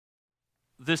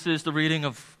This is the reading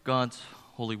of God's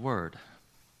holy word.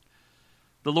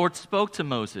 The Lord spoke to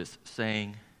Moses,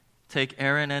 saying, "Take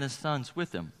Aaron and his sons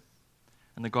with him,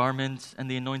 and the garments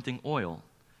and the anointing oil,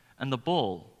 and the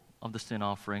bull of the sin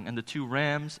offering, and the 2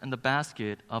 rams and the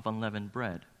basket of unleavened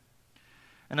bread,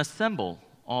 and assemble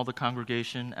all the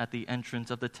congregation at the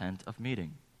entrance of the tent of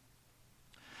meeting."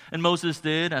 And Moses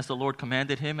did as the Lord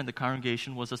commanded him, and the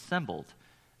congregation was assembled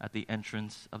at the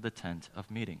entrance of the tent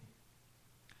of meeting.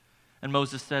 And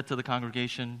Moses said to the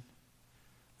congregation,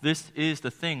 "This is the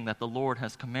thing that the Lord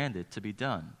has commanded to be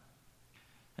done."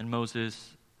 And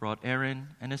Moses brought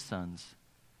Aaron and his sons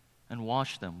and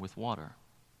washed them with water.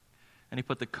 And he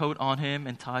put the coat on him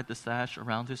and tied the sash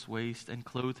around his waist and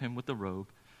clothed him with the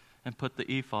robe and put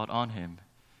the ephod on him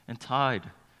and tied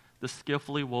the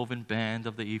skillfully woven band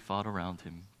of the ephod around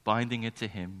him, binding it to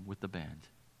him with the band.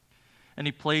 And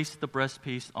he placed the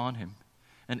breastpiece on him,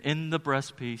 and in the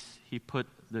breastpiece he put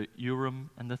the Urim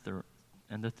and the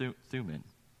Thummim.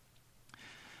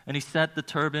 And he set the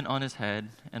turban on his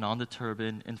head, and on the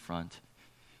turban in front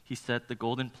he set the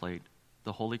golden plate,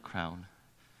 the holy crown,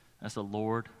 as the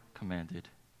Lord commanded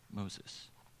Moses.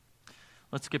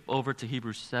 Let's skip over to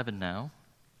Hebrews 7 now,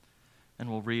 and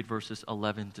we'll read verses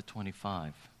 11 to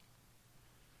 25.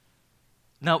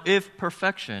 Now, if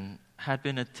perfection had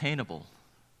been attainable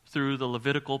through the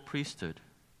Levitical priesthood,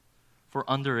 for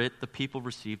under it the people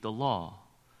received the law,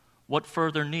 what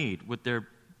further need would there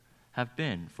have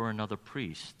been for another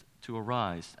priest to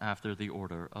arise after the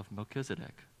order of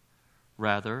Melchizedek,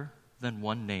 rather than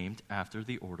one named after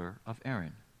the order of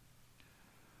Aaron?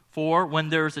 For when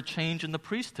there is a change in the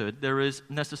priesthood, there is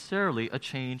necessarily a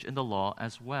change in the law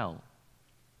as well.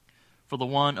 For the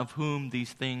one of whom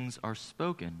these things are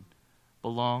spoken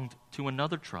belonged to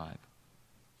another tribe,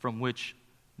 from which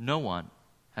no one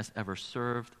has ever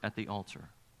served at the altar.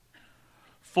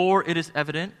 For it is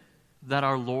evident that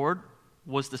our Lord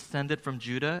was descended from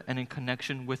Judah, and in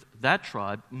connection with that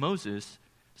tribe, Moses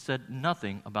said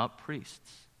nothing about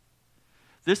priests.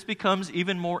 This becomes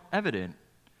even more evident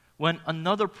when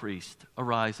another priest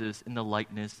arises in the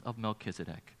likeness of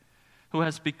Melchizedek, who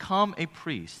has become a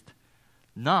priest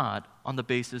not on the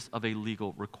basis of a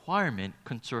legal requirement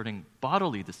concerning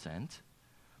bodily descent,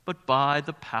 but by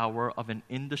the power of an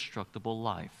indestructible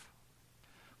life.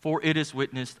 For it is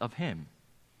witnessed of him,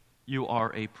 "You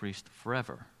are a priest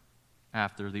forever,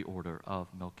 after the order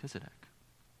of Melchizedek."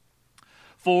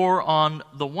 For on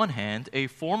the one hand, a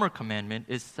former commandment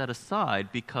is set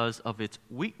aside because of its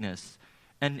weakness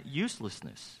and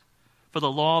uselessness, for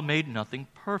the law made nothing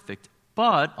perfect.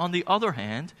 But on the other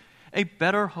hand, a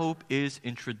better hope is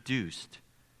introduced,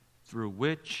 through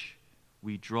which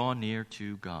we draw near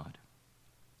to God.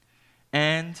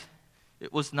 And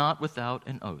it was not without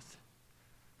an oath,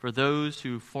 for those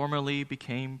who formerly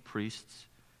became priests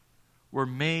were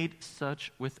made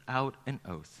such without an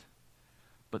oath.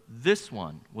 But this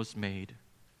one was made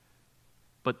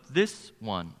a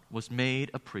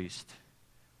priest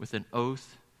with an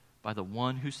oath by the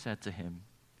one who said to him,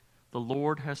 "The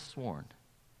Lord has sworn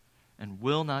and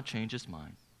will not change his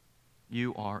mind.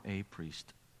 You are a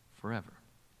priest forever."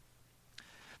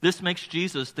 This makes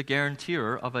Jesus the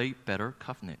guarantor of a better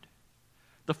covenant.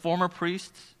 The former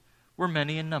priests were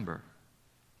many in number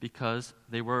because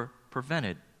they were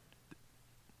prevented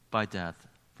by death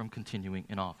from continuing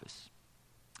in office.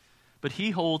 But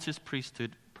he holds his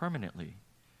priesthood permanently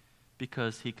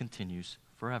because he continues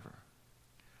forever.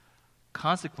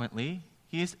 Consequently,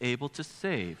 he is able to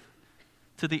save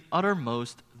to the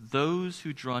uttermost those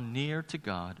who draw near to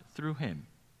God through him,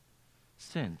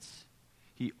 since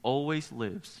he always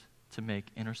lives to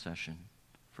make intercession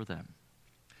for them.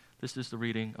 This is the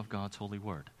reading of God's holy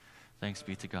word. Thanks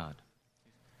be to God.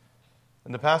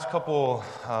 In the past couple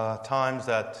times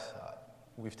that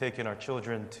we've taken our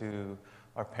children to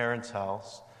our parents'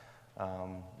 house,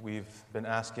 we've been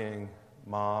asking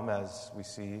Mom, as we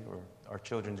see, or our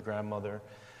children's grandmother,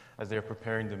 as they're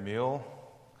preparing the meal,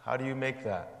 "How do you make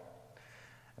that?"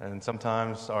 And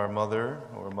sometimes our mother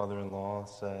or mother-in-law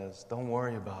says, "Don't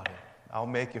worry about it. I'll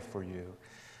make it for you."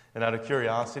 And out of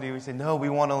curiosity, we say, "No, we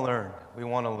want to learn. We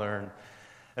want to learn."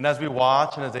 And as we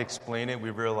watch and as they explain it, we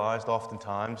realized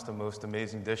oftentimes the most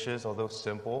amazing dishes, although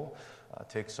simple,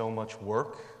 take so much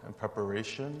work and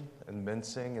preparation and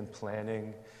mincing and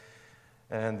planning.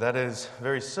 And that is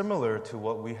very similar to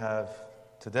what we have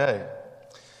today.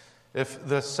 If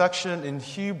the section in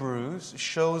Hebrews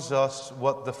shows us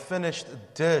what the finished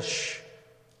dish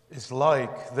is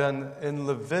like, then in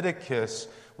Leviticus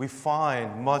we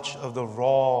find much of the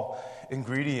raw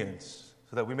ingredients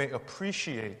so that we may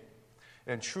appreciate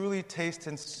and truly taste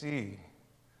and see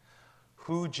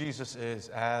who Jesus is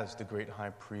as the great high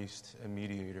priest and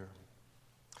mediator.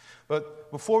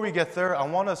 But before we get there, I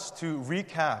want us to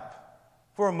recap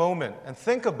for a moment and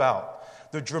think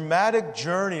about the dramatic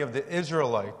journey of the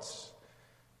Israelites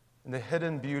and the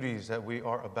hidden beauties that we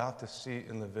are about to see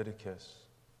in Leviticus.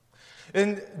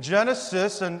 In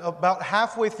Genesis and about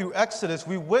halfway through Exodus,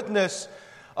 we witness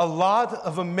a lot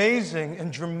of amazing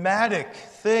and dramatic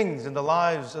things in the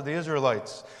lives of the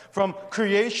Israelites. From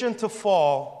creation to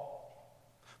fall,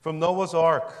 from Noah's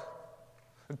Ark,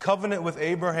 a covenant with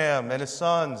Abraham and his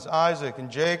sons, Isaac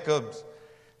and Jacob,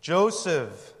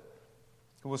 Joseph,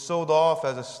 who was sold off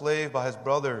as a slave by his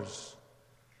brothers,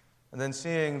 and then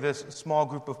seeing this small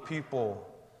group of people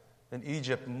in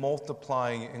Egypt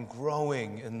multiplying and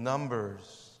growing in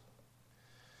numbers.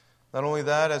 Not only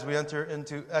that, as we enter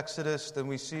into Exodus, then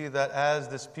we see that as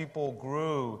this people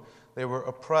grew, they were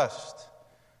oppressed.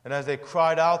 And as they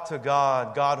cried out to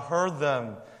God, God heard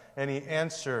them, and He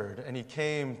answered, and He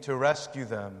came to rescue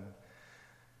them.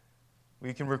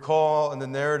 We can recall in the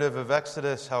narrative of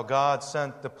Exodus how God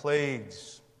sent the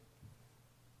plagues,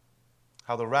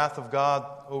 how the wrath of God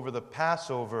over the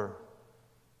Passover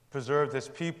preserved His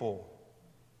people,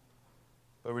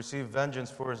 but received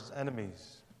vengeance for His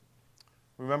enemies.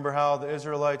 Remember how the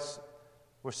Israelites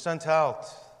were sent out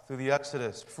through the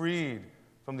Exodus, freed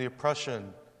from the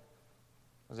oppression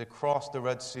as they crossed the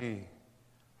Red Sea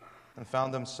and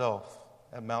found themselves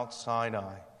at Mount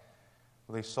Sinai,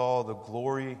 where they saw the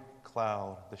glory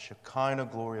cloud, the Shekinah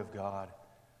glory of God,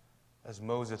 as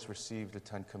Moses received the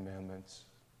Ten Commandments.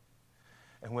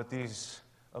 And with these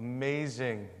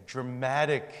amazing,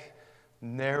 dramatic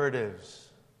narratives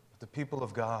of the people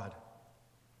of God,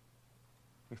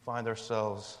 we find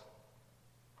ourselves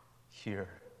here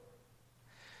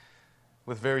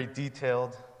with very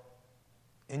detailed,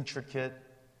 intricate,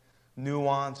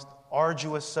 nuanced,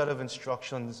 arduous set of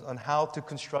instructions on how to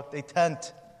construct a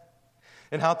tent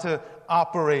and how to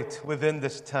operate within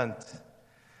this tent.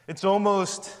 It's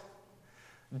almost,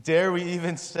 dare we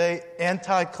even say,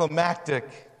 anticlimactic.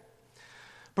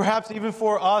 Perhaps even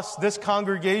for us, this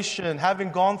congregation,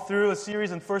 having gone through a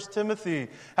series in 1 Timothy,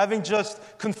 having just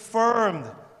confirmed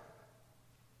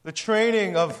the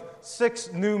training of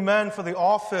 6 new men for the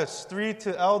office, 3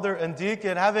 to elder and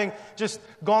deacon, having just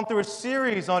gone through a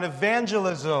series on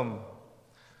evangelism,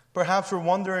 perhaps we're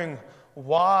wondering,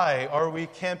 why are we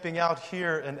camping out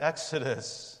here in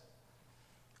Exodus?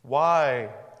 Why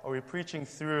are we preaching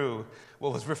through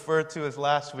what was referred to as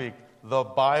last week, the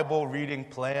Bible reading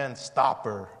plan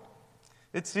stopper?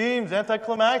 It seems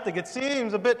anticlimactic. It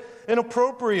seems a bit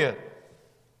inappropriate.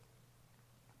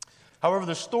 However,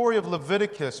 the story of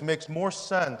Leviticus makes more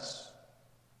sense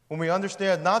when we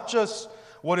understand not just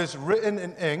what is written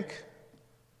in ink,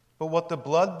 but what the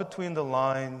blood between the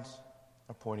lines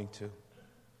are pointing to.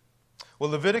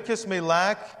 What Leviticus may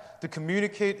lack to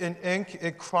communicate in ink,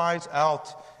 it cries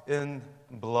out in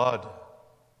blood.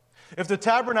 If the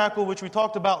tabernacle, which we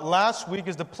talked about last week,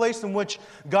 is the place in which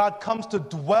God comes to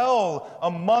dwell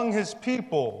among His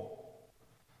people,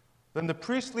 then the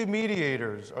priestly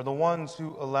mediators are the ones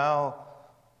who allow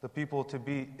the people to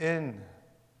be in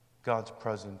God's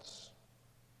presence.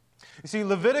 You see,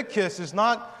 Leviticus is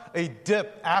not a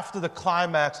dip after the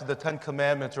climax of the Ten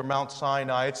Commandments or Mount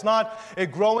Sinai. It's not a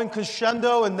growing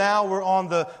crescendo and now we're on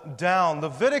the down.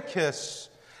 Leviticus,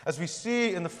 as we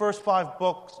see in the first 5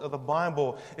 books of the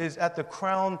Bible, is at the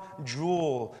crown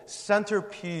jewel,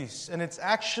 centerpiece, and it's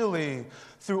actually,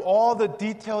 through all the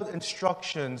detailed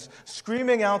instructions,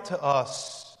 screaming out to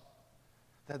us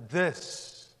that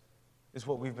this is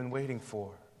what we've been waiting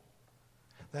for.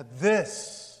 That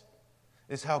this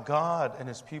is how God and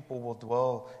His people will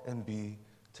dwell and be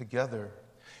together.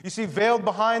 You see, veiled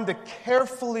behind the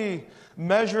carefully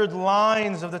measured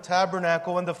lines of the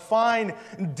tabernacle and the fine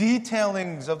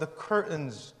detailings of the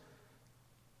curtains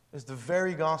is the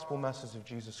very gospel message of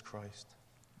Jesus Christ,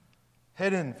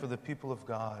 hidden for the people of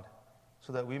God,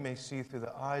 so that we may see through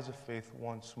the eyes of faith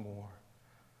once more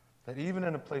that even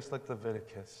in a place like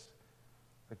Leviticus,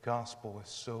 the gospel is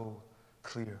so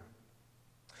clear.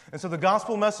 And so the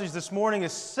gospel message this morning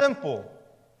is simple: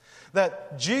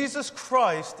 that Jesus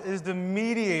Christ is the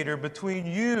mediator between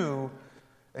you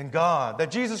and God.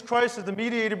 That Jesus Christ is the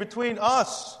mediator between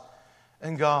us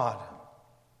and God.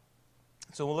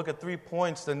 So we'll look at 3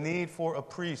 points: the need for a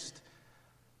priest,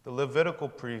 the Levitical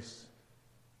priest,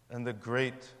 and the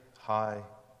great high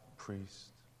priest.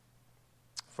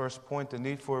 First point, the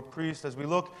need for a priest. As we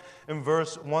look in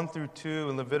verse 1 through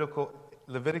 2 in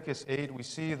Leviticus 8, we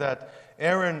see that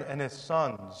Aaron and his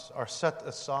sons are set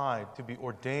aside to be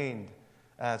ordained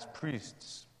as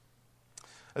priests.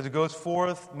 As it goes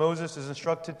forth, Moses is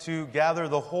instructed to gather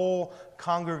the whole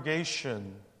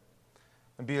congregation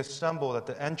and be assembled at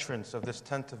the entrance of this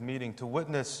tent of meeting to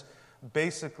witness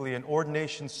basically an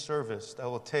ordination service that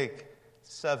will take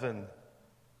 7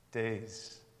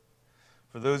 days.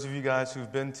 For those of you guys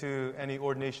who've been to any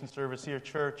ordination service here at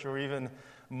church or even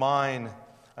mine,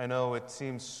 I know it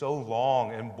seems so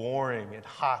long and boring and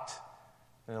hot,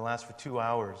 and it lasts for 2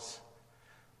 hours.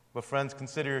 But friends,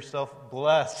 consider yourself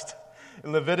blessed.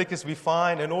 In Leviticus, we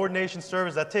find an ordination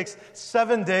service that takes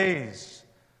 7 days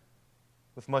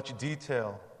with much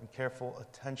detail and careful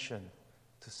attention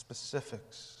to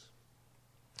specifics.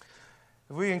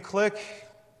 If we can click,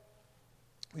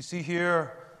 we see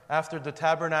here, after the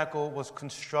tabernacle was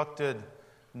constructed,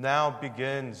 now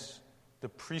begins the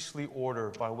priestly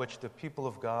order by which the people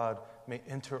of God may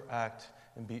interact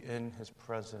and be in His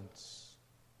presence.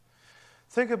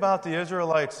 Think about the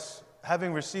Israelites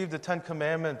having received the 10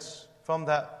 Commandments from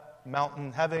that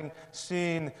mountain, having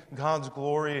seen God's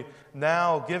glory,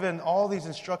 now given all these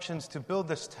instructions to build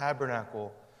this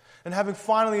tabernacle. And having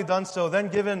finally done so, then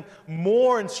given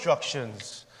more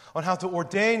instructions on how to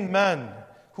ordain men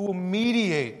who will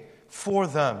mediate for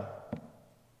them.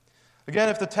 Again,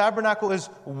 if the tabernacle is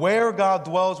where God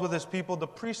dwells with His people, the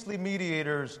priestly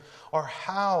mediators are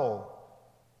how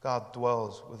God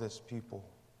dwells with His people.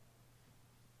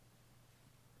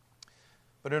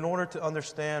 But in order to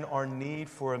understand our need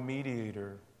for a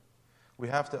mediator, we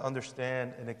have to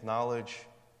understand and acknowledge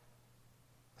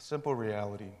a simple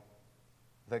reality: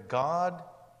 that God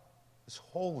is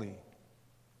holy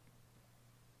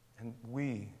and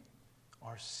we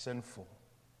are sinful.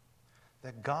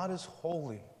 That God is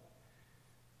holy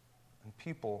and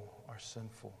people are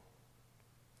sinful.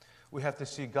 We have to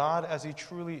see God as He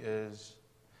truly is,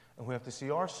 and we have to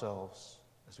see ourselves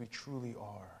as we truly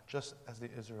are, just as the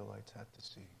Israelites had to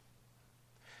see.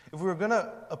 If we're going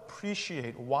to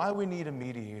appreciate why we need a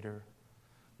mediator,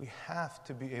 we have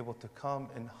to be able to come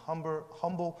in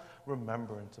humble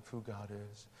remembrance of who God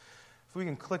is. If we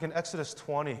can click in Exodus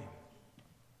 20,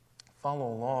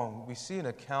 follow along, we see an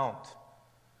account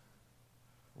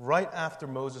right after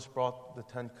Moses brought the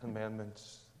 10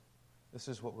 Commandments. This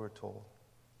is what we're told.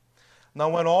 Now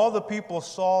when all the people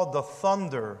saw the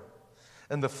thunder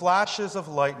and the flashes of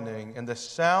lightning and the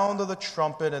sound of the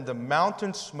trumpet and the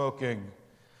mountain smoking,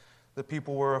 the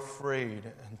people were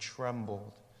afraid and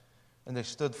trembled. And they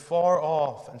stood far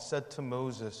off and said to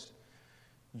Moses,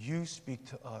 "You speak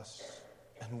to us,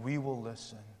 and we will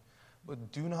listen.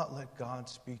 But do not let God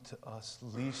speak to us,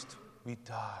 lest we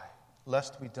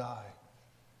die."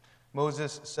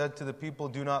 Moses said to the people,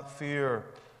 "Do not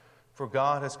fear, for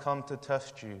God has come to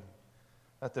test you,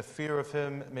 that the fear of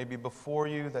Him may be before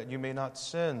you, that you may not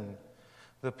sin."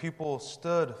 The people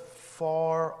stood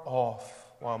far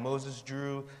off, while Moses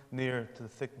drew near to the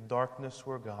thick darkness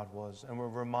where God was. And we're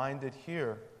reminded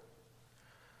here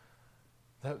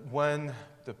that when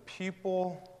the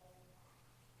people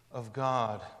of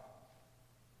God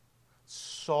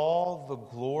saw the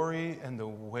glory and the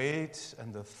weight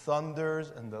and the thunders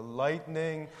and the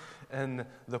lightning and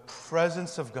the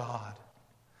presence of God,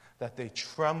 that they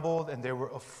trembled and they were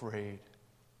afraid.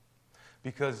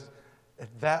 Because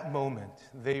at that moment,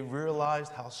 they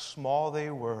realized how small they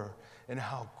were and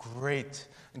how great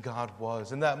God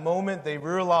was. In that moment, they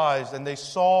realized and they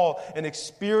saw and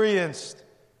experienced,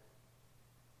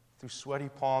 through sweaty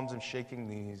palms and shaking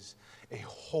knees, a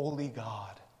holy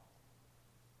God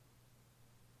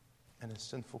and a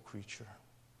sinful creature.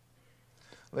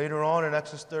 Later on in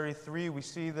Exodus 33, we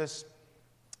see this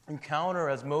encounter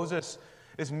as Moses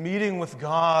is meeting with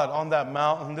God on that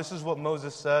mountain. This is what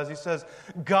Moses says. He says,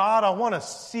 "God, I want to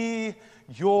see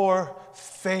your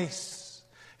face."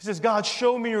 He says, "God,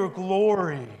 show me your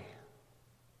glory."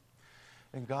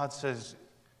 And God says,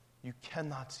 "You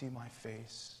cannot see my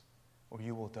face or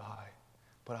you will die,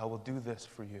 but I will do this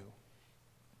for you."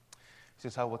 He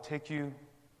says, "I will take you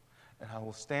and I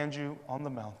will stand you on the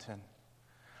mountain.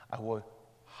 I will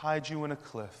hide you in a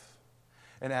cliff.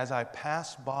 And as I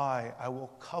pass by, I will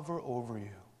cover over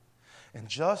you. And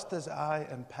just as I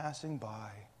am passing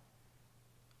by,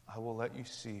 I will let you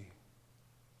see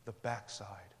the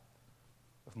backside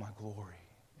of my glory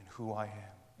and who I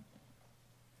am."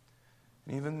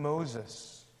 And even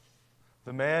Moses,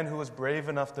 the man who was brave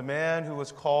enough, the man who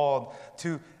was called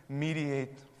to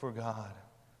mediate for God,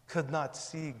 could not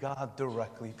see God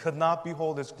directly, could not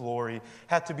behold His glory,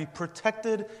 had to be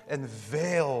protected and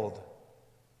veiled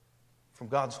from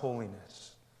God's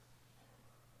holiness.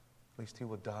 At least he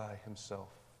would die himself.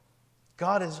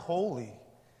 God is holy.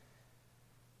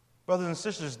 Brothers and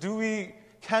sisters, do we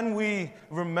can we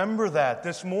remember that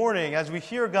this morning as we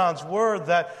hear God's word,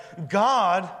 that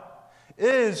God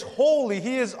is holy,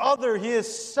 He is other, He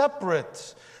is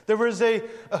separate. There is a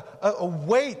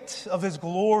weight of His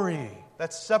glory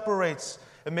that separates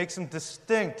and makes Him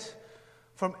distinct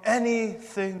from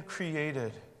anything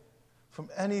created, from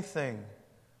anything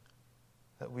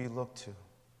that we look to.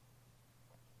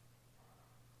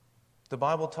 The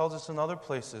Bible tells us in other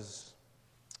places,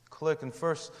 click in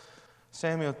 1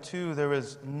 Samuel 2, there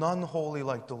is none holy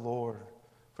like the Lord,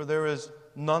 for there is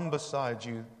none beside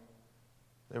you.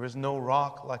 There is no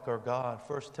rock like our God.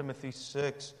 1 Timothy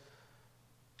 6,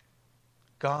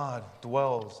 God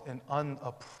dwells in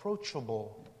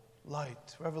unapproachable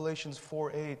light. Revelations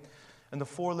 4:8, and the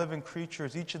four living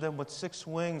creatures, each of them with 6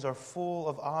 wings, are full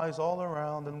of eyes all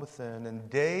around and within, and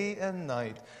day and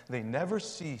night they never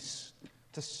cease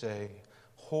to say,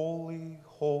 Holy,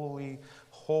 holy,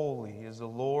 holy is the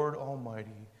Lord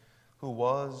Almighty, who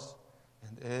was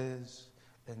and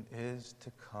is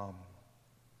to come.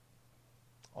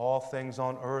 All things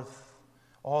on earth,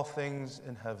 all things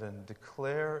in heaven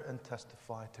declare and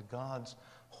testify to God's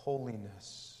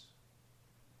holiness.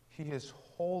 He is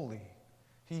holy.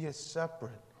 He is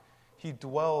separate. He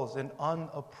dwells in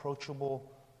unapproachable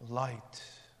light.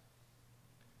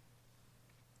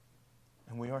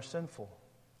 And we are sinful.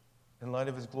 In light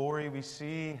of His glory, we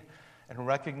see and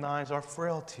recognize our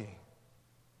frailty.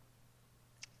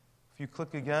 If you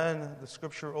click again, the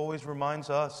Scripture always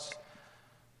reminds us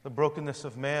the brokenness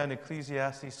of man.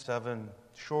 Ecclesiastes 7.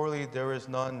 Surely there is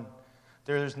not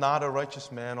a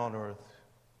righteous man on earth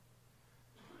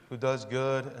who does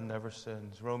good and never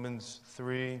sins. Romans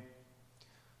 3.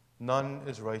 None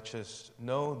is righteous.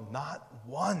 No, not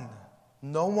one.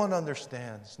 No one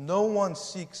understands. No one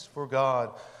seeks for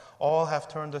God. All have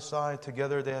turned aside.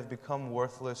 Together they have become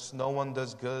worthless. No one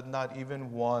does good, not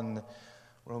even one.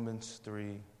 Romans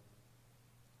 3.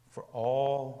 For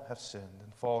all have sinned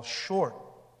and fall short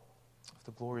of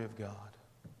the glory of God.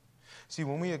 See,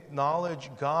 when we acknowledge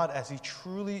God as He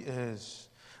truly is,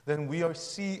 then we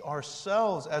see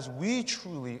ourselves as we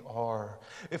truly are.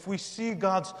 If we see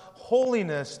God's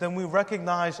holiness, then we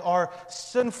recognize our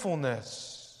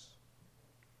sinfulness.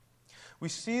 We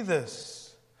see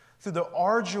this through the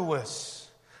arduous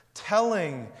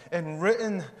telling and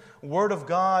written Word of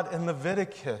God in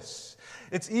Leviticus.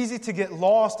 It's easy to get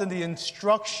lost in the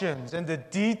instructions and the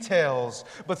details,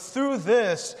 but through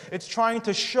this, it's trying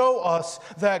to show us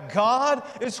that God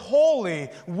is holy,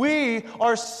 we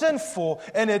are sinful,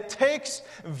 and it takes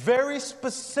very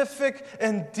specific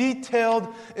and detailed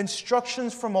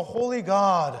instructions from a holy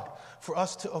God for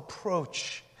us to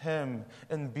approach Him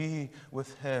and be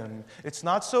with Him. It's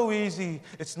not so easy.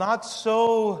 It's not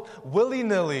so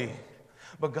willy-nilly.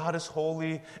 But God is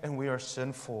holy and we are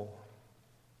sinful.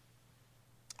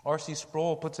 R.C.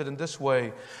 Sproul puts it in this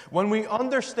way. When we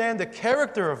understand the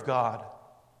character of God,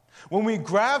 when we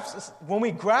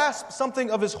grasp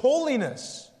something of His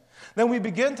holiness, then we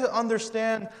begin to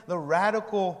understand the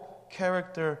radical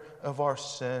character of our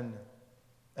sin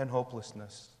and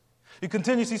hopelessness. He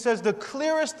continues, he says, the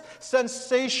clearest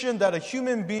sensation that a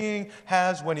human being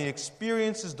has when he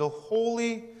experiences the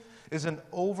holy is an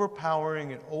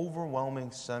overpowering and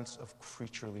overwhelming sense of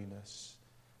creatureliness.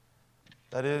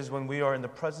 That is, when we are in the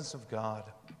presence of God,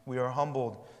 we are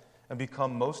humbled and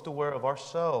become most aware of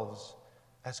ourselves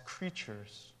as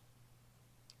creatures.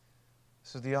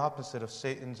 This is the opposite of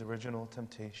Satan's original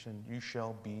temptation. You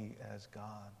shall be as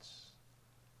gods.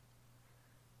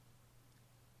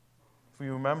 If we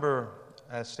remember,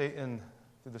 as Satan,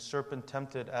 through the serpent,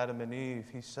 tempted Adam and Eve,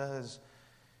 he says,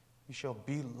 you shall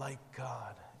be like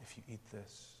God if you eat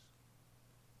this.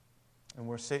 And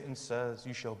where Satan says,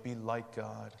 you shall be like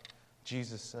God,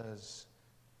 Jesus says,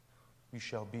 you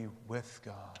shall be with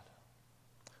God.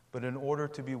 But in order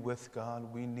to be with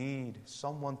God, we need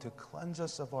someone to cleanse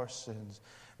us of our sins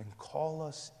and call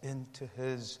us into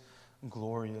His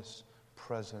glorious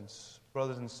presence.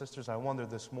 Brothers and sisters, I wonder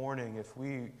this morning if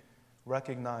we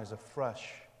recognize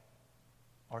afresh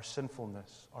our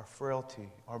sinfulness, our frailty,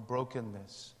 our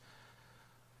brokenness,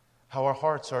 how our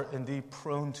hearts are indeed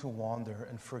prone to wander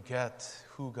and forget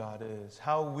who God is,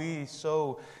 how we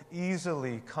so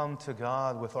easily come to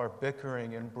God with our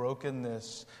bickering and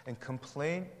brokenness and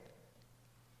complaint,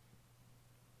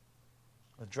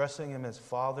 addressing Him as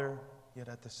Father, yet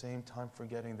at the same time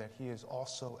forgetting that He is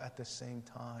also at the same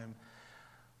time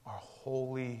our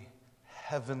holy,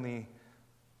 heavenly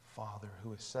Father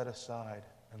who is set aside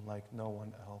and like no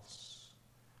one else.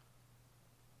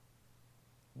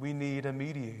 We need a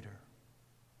mediator.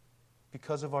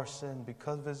 Because of our sin,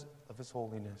 because of His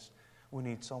holiness, we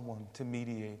need someone to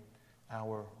mediate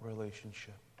our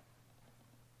relationship.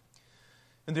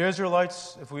 And the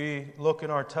Israelites, if we look in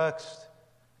our text,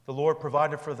 the Lord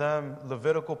provided for them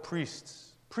Levitical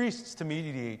priests to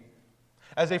mediate.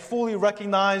 As they fully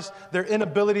recognized their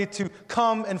inability to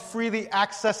come and freely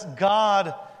access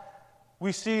God,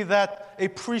 we see that a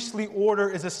priestly order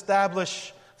is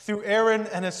established through Aaron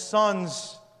and his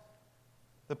sons.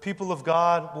 The people of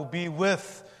God will be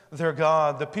with their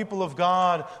God. The people of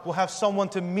God will have someone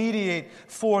to mediate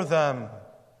for them.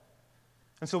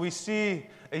 And so we see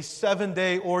a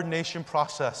 7-day ordination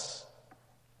process.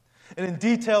 And in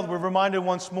detail, we're reminded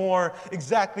once more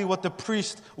exactly what the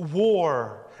priest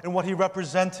wore and what he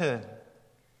represented.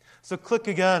 So click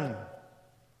again.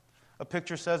 A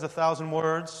picture says 1,000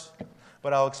 words,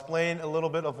 but I'll explain a little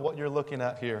bit of what you're looking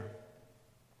at here.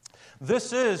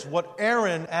 This is what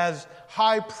Aaron, as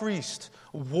high priest,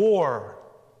 wore.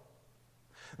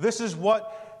 This is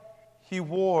what he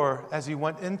wore as he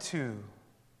went into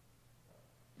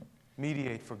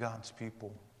mediate for God's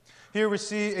people. Here we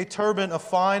see a turban of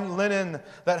fine linen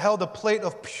that held a plate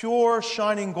of pure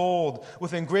shining gold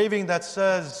with engraving that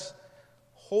says,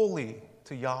 "Holy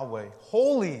to Yahweh,"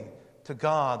 holy to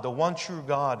God, the one true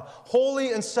God,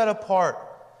 holy and set apart.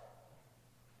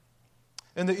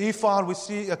 In the ephod, we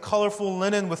see a colorful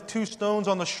linen with 2 stones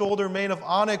on the shoulder made of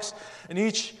onyx, and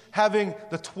each having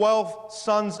the 12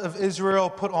 sons of Israel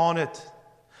put on it.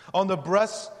 On the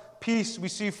breastpiece, we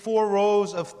see 4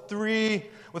 rows of 3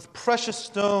 with precious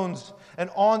stones, and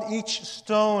on each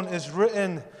stone is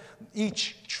written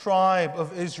each tribe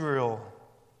of Israel.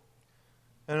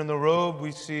 And in the robe,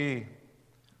 we see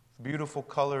beautiful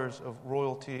colors of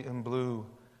royalty in blue,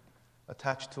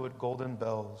 attached to it golden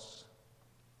bells.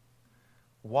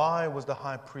 Why was the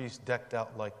high priest decked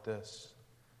out like this?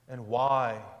 And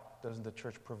why doesn't the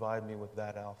church provide me with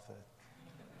that outfit?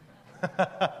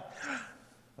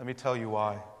 Let me tell you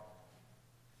why.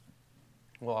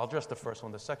 Well, I'll address the first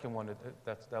one. The second one,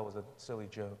 that was a silly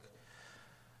joke.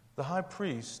 The high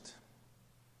priest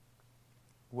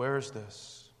wears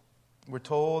this. We're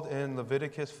told in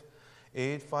Leviticus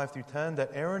 8, 5 through 10,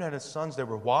 that Aaron and his sons, they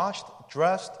were washed,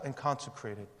 dressed, and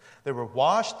consecrated. They were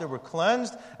washed, they were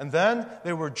cleansed, and then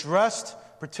they were dressed,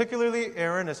 particularly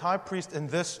Aaron as high priest, in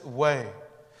this way.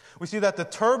 We see that the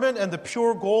turban and the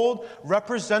pure gold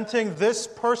representing this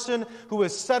person who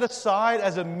is set aside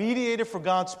as a mediator for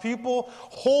God's people,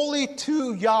 holy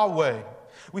to Yahweh.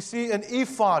 We see an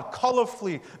ephod,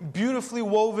 colorfully, beautifully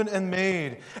woven and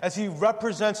made, as he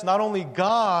represents not only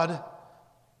God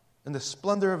in the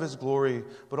splendor of his glory,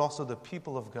 but also the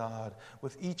people of God,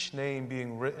 with each name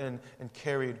being written and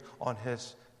carried on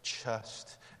his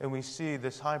chest. And we see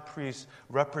this high priest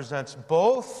represents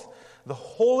both the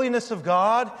holiness of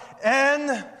God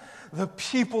and the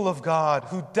people of God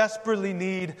who desperately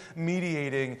need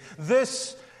mediating.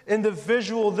 This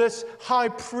individual, this high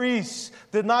priest,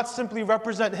 did not simply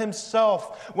represent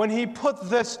himself. When he put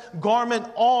this garment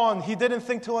on, he didn't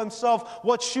think to himself,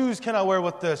 what shoes can I wear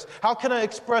with this? How can I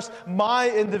express my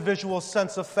individual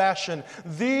sense of fashion?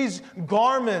 These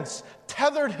garments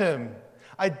tethered him,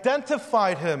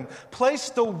 identified him,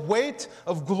 placed the weight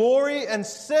of glory and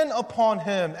sin upon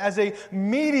him as a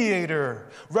mediator,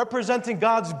 representing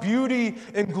God's beauty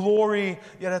and glory,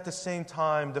 yet at the same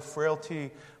time, the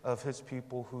frailty of his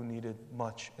people who needed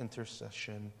much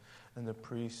intercession. And the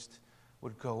priest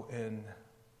would go in,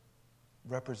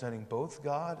 representing both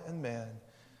God and man,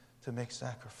 to make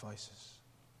sacrifices,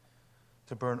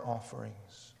 to burn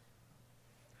offerings,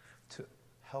 to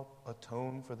help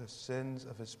atone for the sins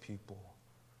of his people,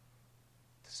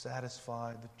 to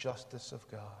satisfy the justice of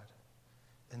God,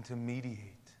 and to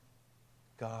mediate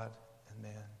God and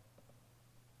man.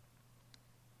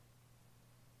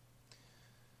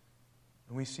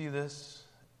 And we see this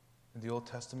in the Old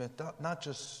Testament, not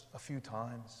just a few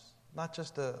times, not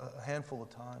just a handful of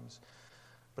times,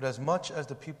 but as much as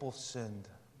the people sinned,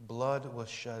 blood was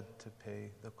shed to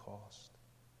pay the cost.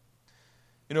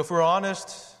 You know, if we're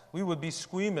honest, we would be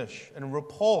squeamish and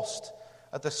repulsed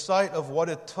at the sight of what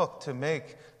it took to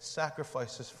make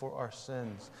sacrifices for our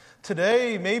sins.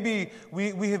 Today, maybe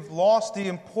we have lost the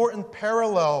important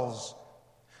parallels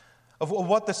of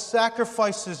what the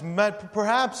sacrifices meant.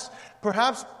 Perhaps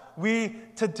we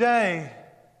today,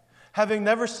 having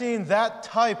never seen that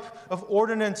type of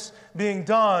ordinance being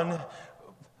done,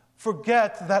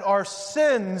 forget that our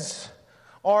sins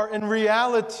are in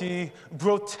reality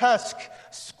grotesque,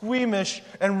 squeamish,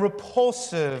 and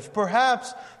repulsive.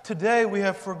 Perhaps today we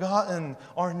have forgotten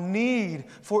our need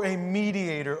for a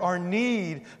mediator, our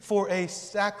need for a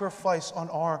sacrifice on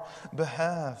our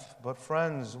behalf. But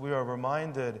friends, we are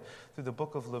reminded through the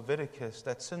book of Leviticus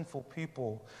that sinful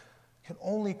people can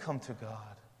only come to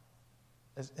God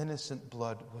as innocent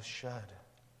blood was shed.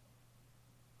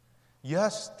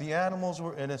 Yes, the animals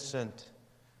were innocent.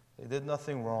 They did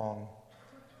nothing wrong.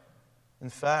 In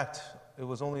fact, it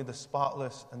was only the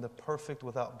spotless and the perfect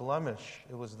without blemish.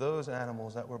 It was those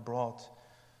animals that were brought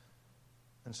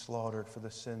and slaughtered for the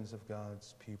sins of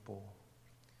God's people.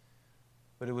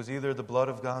 But it was either the blood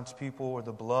of God's people or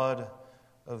the blood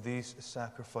of these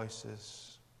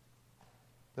sacrifices.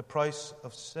 The price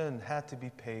of sin had to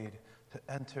be paid to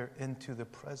enter into the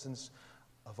presence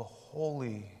of a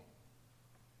holy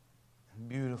and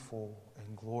beautiful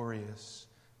and glorious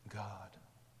God.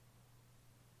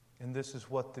 And this is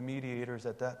what the mediators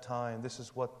at that time, this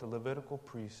is what the Levitical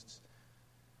priests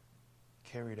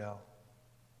carried out.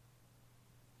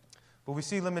 But we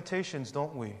see limitations,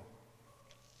 don't we?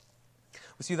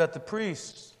 We see that the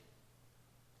priests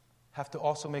have to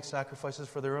also make sacrifices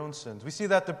for their own sins. We see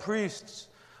that the priests,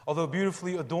 although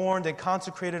beautifully adorned and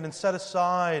consecrated and set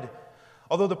aside,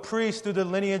 although the priest through the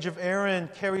lineage of Aaron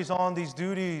carries on these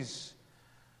duties,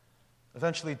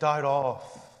 eventually died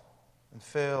off and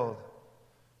failed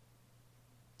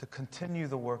to continue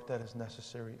the work that is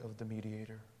necessary of the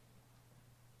mediator.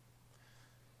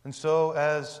 And so,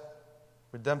 as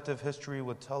redemptive history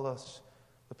would tell us,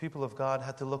 the people of God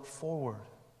had to look forward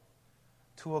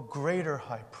to a greater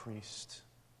high priest.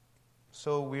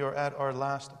 So we are at our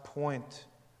last point.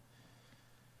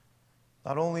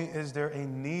 Not only is there a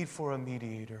need for a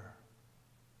mediator,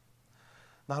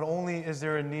 not only is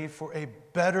there a need for a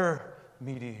better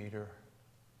mediator,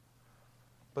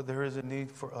 but there is a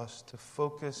need for us to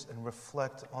focus and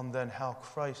reflect on then how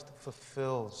Christ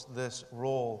fulfills this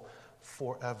role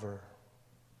forever.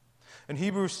 In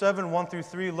Hebrews 7,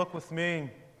 1-3, look with me.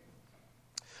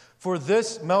 For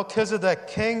this Melchizedek,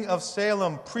 king of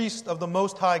Salem, priest of the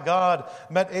Most High God,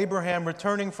 met Abraham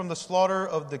returning from the slaughter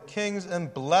of the kings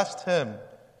and blessed him.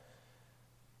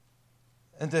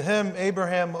 And to him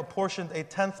Abraham apportioned a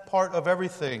 10th part of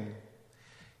everything.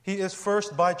 He is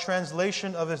first, by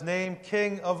translation of his name,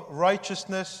 King of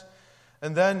Righteousness,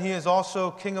 and then he is also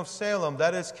King of Salem,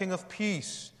 that is, King of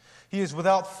Peace. He is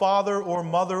without father or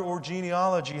mother or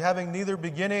genealogy, having neither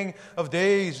beginning of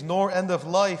days nor end of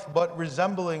life, but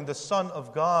resembling the Son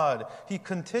of God. He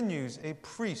continues a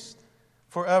priest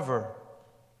forever.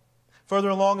 Further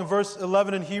along in verse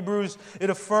 11 in Hebrews, it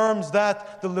affirms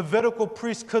that the Levitical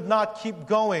priest could not keep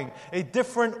going. A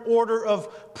different order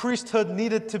of priesthood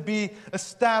needed to be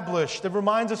established. It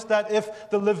reminds us that if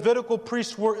the Levitical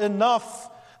priests were enough,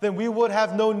 then we would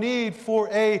have no need for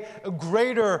a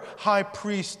greater high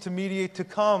priest to mediate to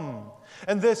come.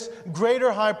 And this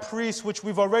greater high priest, which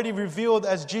we've already revealed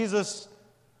as Jesus,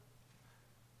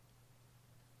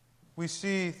 we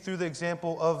see through the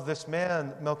example of this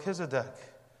man, Melchizedek.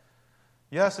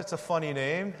 Yes, it's a funny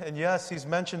name, and yes, he's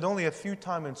mentioned only a few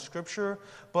times in Scripture,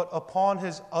 but upon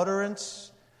his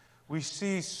utterance, we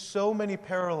see so many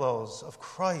parallels of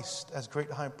Christ as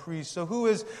great high priest. So who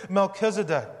is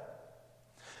Melchizedek?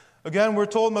 Again, we're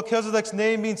told Melchizedek's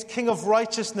name means king of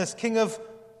righteousness, king of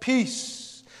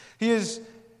peace. He is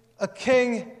a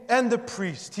king and a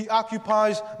priest. He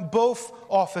occupies both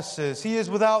offices. He is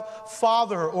without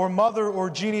father or mother or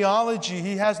genealogy.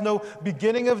 He has no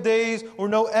beginning of days or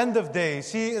no end of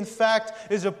days. He, in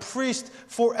fact, is a priest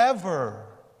forever.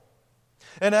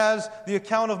 And as the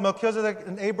account of Melchizedek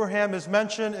and Abraham is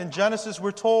mentioned in Genesis,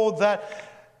 we're told that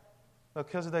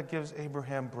Melchizedek gives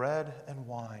Abraham bread and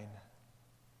wine.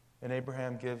 And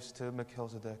Abraham gives to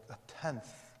Melchizedek a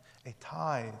tenth, a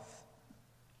tithe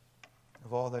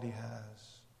of all that he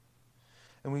has.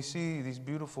 And we see these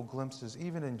beautiful glimpses,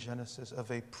 even in Genesis, of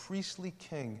a priestly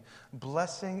king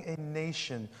blessing a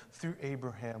nation through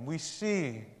Abraham. We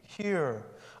see here,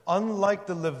 unlike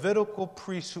the Levitical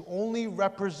priests who only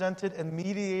represented and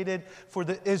mediated for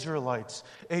the Israelites,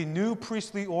 a new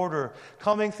priestly order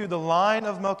coming through the line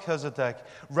of Melchizedek,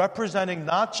 representing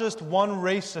not just one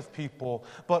race of people,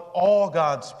 but all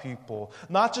God's people.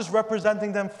 Not just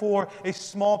representing them for a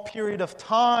small period of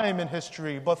time in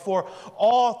history, but for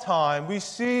all time. We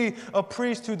see a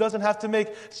priest who doesn't have to make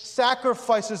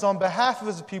sacrifices on behalf of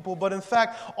his people, but in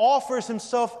fact offers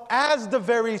himself as the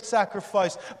very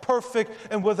sacrifice, perfect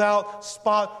and without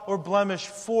spot or blemish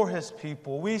for his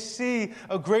people. We see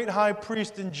a great high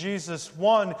priest in Jesus,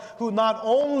 one who not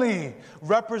only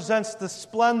represents the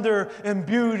splendor and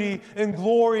beauty and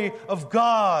glory of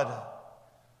God,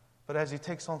 but as he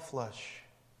takes on flesh,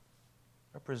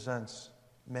 represents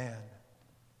man,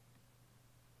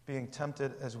 being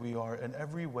tempted as we are in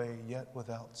every way, yet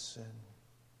without sin.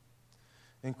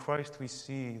 In Christ we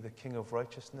see the King of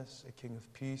righteousness, a King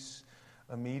of peace,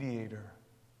 a mediator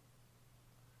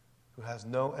who has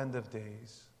no end of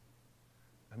days,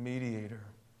 a mediator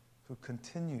who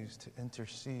continues to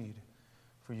intercede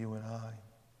for you and I.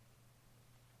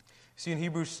 See, in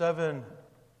Hebrews 7,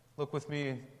 look with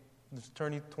me,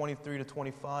 turning 23 to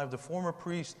 25, the former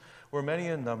priests were many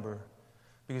in number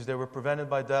because they were prevented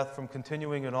by death from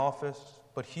continuing in office,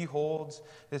 but he holds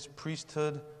his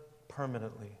priesthood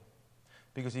permanently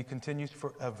because he continues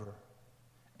forever.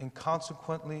 And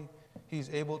consequently, he's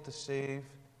able to save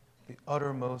the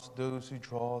uttermost those who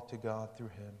draw to God through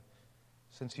him,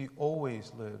 since he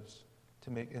always lives to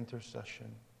make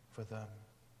intercession for them.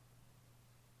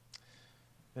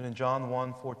 And in John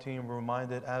 1:14, we're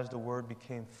reminded as the Word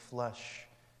became flesh,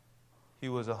 he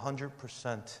was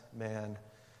 100% man.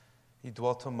 He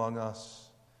dwelt among us,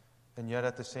 and yet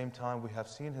at the same time we have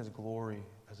seen his glory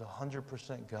as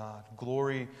 100% God,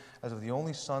 glory as of the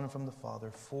only Son from the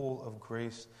Father, full of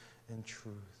grace and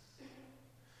truth.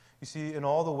 You see, in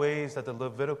all the ways that the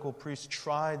Levitical priests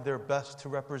tried their best to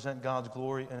represent God's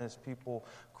glory in his people,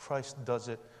 Christ does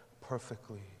it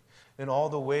perfectly. In all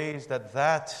the ways that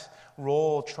that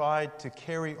role tried to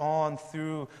carry on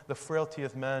through the frailty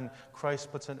of men,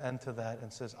 Christ puts an end to that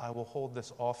and says, I will hold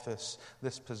this office,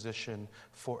 this position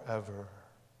forever.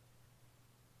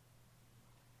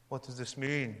 What does this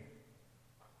mean?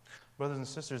 Brothers and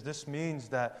sisters, this means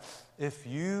that if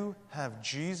you have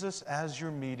Jesus as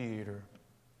your mediator,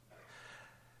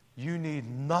 you need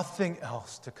nothing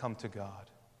else to come to God.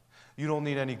 You don't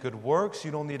need any good works.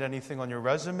 You don't need anything on your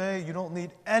resume. You don't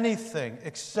need anything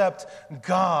except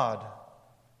God.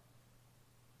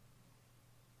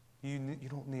 You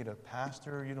don't need a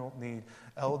pastor. You don't need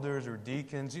elders or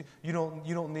deacons. You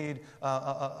don't need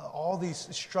all these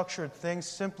structured things.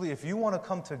 Simply, if you want to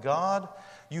come to God,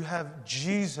 you have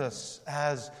Jesus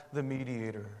as the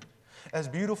mediator. As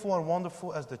beautiful and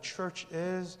wonderful as the church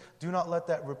is, do not let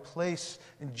that replace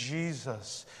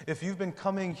Jesus. If you've been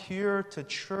coming here to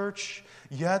church,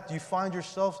 yet you find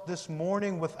yourself this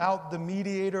morning without the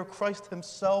mediator, Christ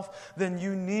himself, then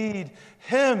you need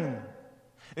him.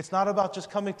 It's not about just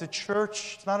coming to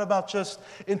church. It's not about just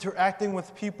interacting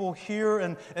with people here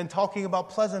and talking about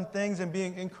pleasant things and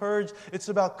being encouraged. It's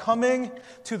about coming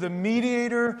to the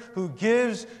mediator who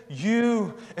gives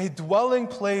you a dwelling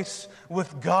place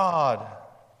with God.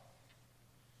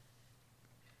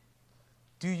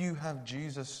 Do you have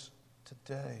Jesus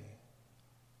today?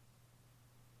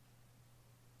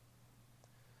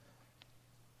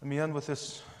 Let me end with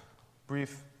this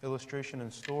brief illustration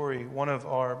and story. One of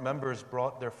our members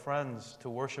brought their friends to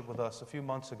worship with us a few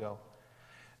months ago.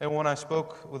 And when I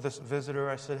spoke with this visitor,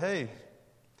 I said, hey,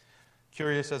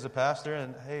 curious as a pastor,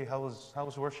 and hey, how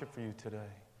was worship for you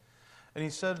today? And he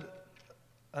said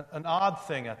an odd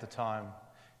thing at the time.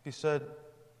 He said,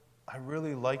 I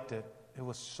really liked it. It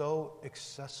was so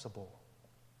accessible.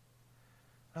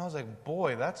 And I was like,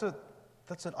 boy, that's an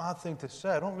odd thing to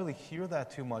say. I don't really hear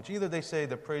that too much. Either they say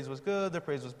the praise was good, the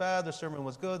praise was bad, the sermon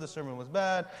was good, the sermon was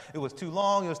bad, it was too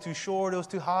long, it was too short, it was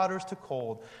too hot, or it was too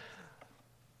cold.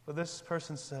 But this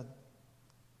person said,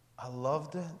 I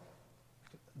loved it.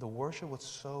 The worship was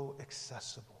so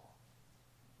accessible.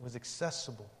 It was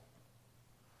accessible.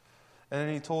 And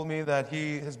then he told me that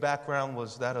his background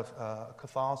was that of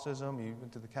Catholicism. He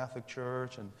went to the Catholic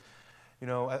Church, and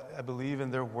I believe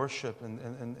in their worship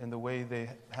and the way they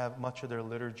have much of their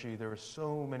liturgy. There are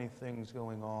so many things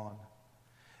going on.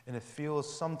 And it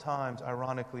feels sometimes,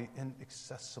 ironically,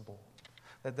 inaccessible.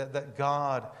 That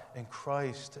God and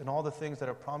Christ and all the things that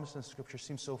are promised in Scripture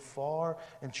seem so far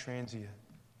and transient.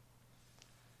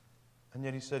 And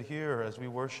yet he said here, as he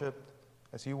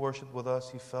worshiped with us,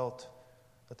 he felt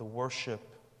that the worship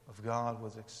of God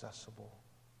was accessible.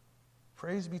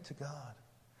 Praise be to God.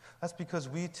 That's because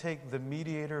we take the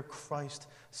mediator, Christ,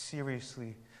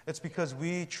 seriously. It's because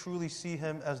we truly see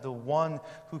him as the one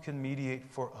who can mediate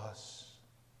for us.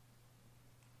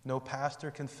 No pastor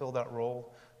can fill that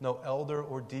role. No elder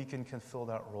or deacon can fill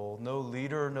that role. No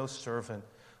leader, no servant.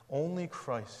 Only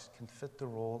Christ can fit the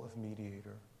role of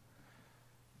mediator.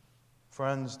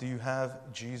 Friends, do you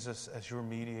have Jesus as your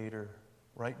mediator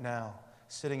right now,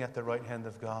 sitting at the right hand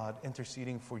of God,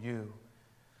 interceding for you?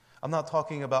 I'm not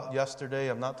talking about yesterday.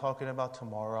 I'm not talking about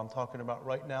tomorrow. I'm talking about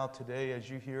right now, today, as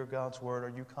you hear God's word.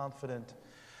 Are you confident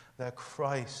that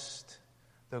Christ,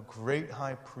 the great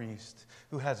high priest,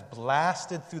 who has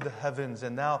blasted through the heavens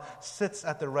and now sits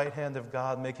at the right hand of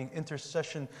God, making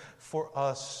intercession for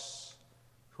us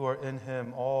who are in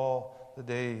him all the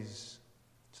days,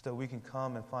 so that we can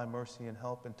come and find mercy and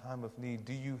help in time of need?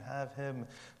 Do you have him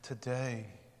today?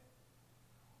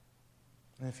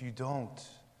 And if you don't,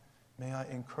 may I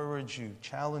encourage you,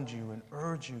 challenge you, and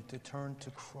urge you to turn to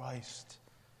Christ.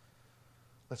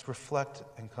 Let's reflect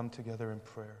and come together in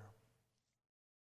prayer.